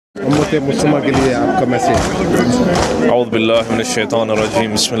सकते हैं मुसलमान के लिए आपका मैसेज? औज़ु बिल्लाहि मिनश शैतानिर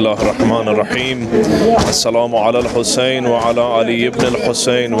रजीम, बिस्मिल्लाहिर रहमानिर रहीम। अस्सलामु अलल हुसैन व अला अली ibn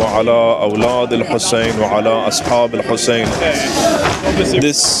Hussain व अला औलाद Hussain व अला ashaab Hussain.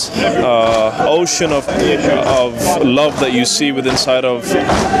 This ocean of love that you see within inside of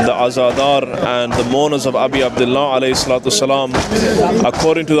the Azadar and the mourners of Abi Abdullah alayhi salatu salam,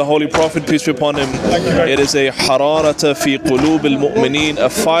 according to the Holy Prophet, peace be upon him, it is a hararata fi qulub al-mu'mineen, a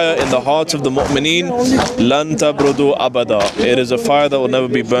fire in the hearts of the mu'mineen, lan tabrudu abada. It is a fire that will never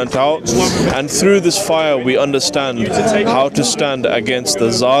be burnt out, and through this fire we understand how to stand against the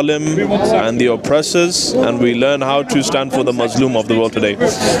zalim and the oppressors, and we learn how to stand for the Muslim of the world today.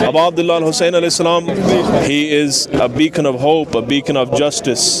 Abu Abdullah Hussain alayhi salam, he is a beacon of hope, a beacon of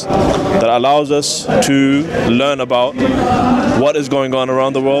justice that allows us to learn about what is going on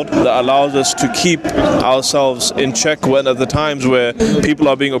around the world, that allows us to keep ourselves in check when at the times where people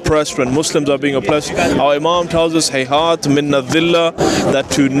are being oppressed, when Muslims are being oppressed. Our Imam tells us, hayhat minna dhilla, that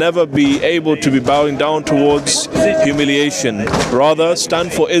to never be able to be bowing down towards humiliation, rather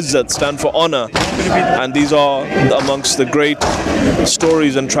stand for izzat, stand for honor. And these are amongst the great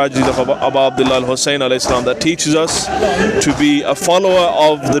stories and tragedies of Abu Abdullah Hussain alayhi salam that teaches us to be a follower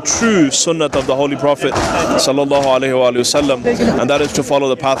of the true sunnah of the Holy Prophet sallallahu alaihi wasallam, and that is to follow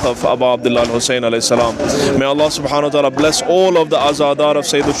the path of Abu Abdullah Hussain alayhi salam. May Allah subhanahu wa ta'ala bless all of the azadar of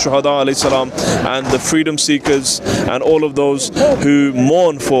Sayyid al-Shuhada alayhi salam, and the freedom seekers, and all of those who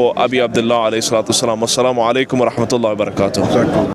mourn for Abi Abdullah alayhi salatu salam. Wassalamu alaikum wa rahmatullahi wa barakatuh.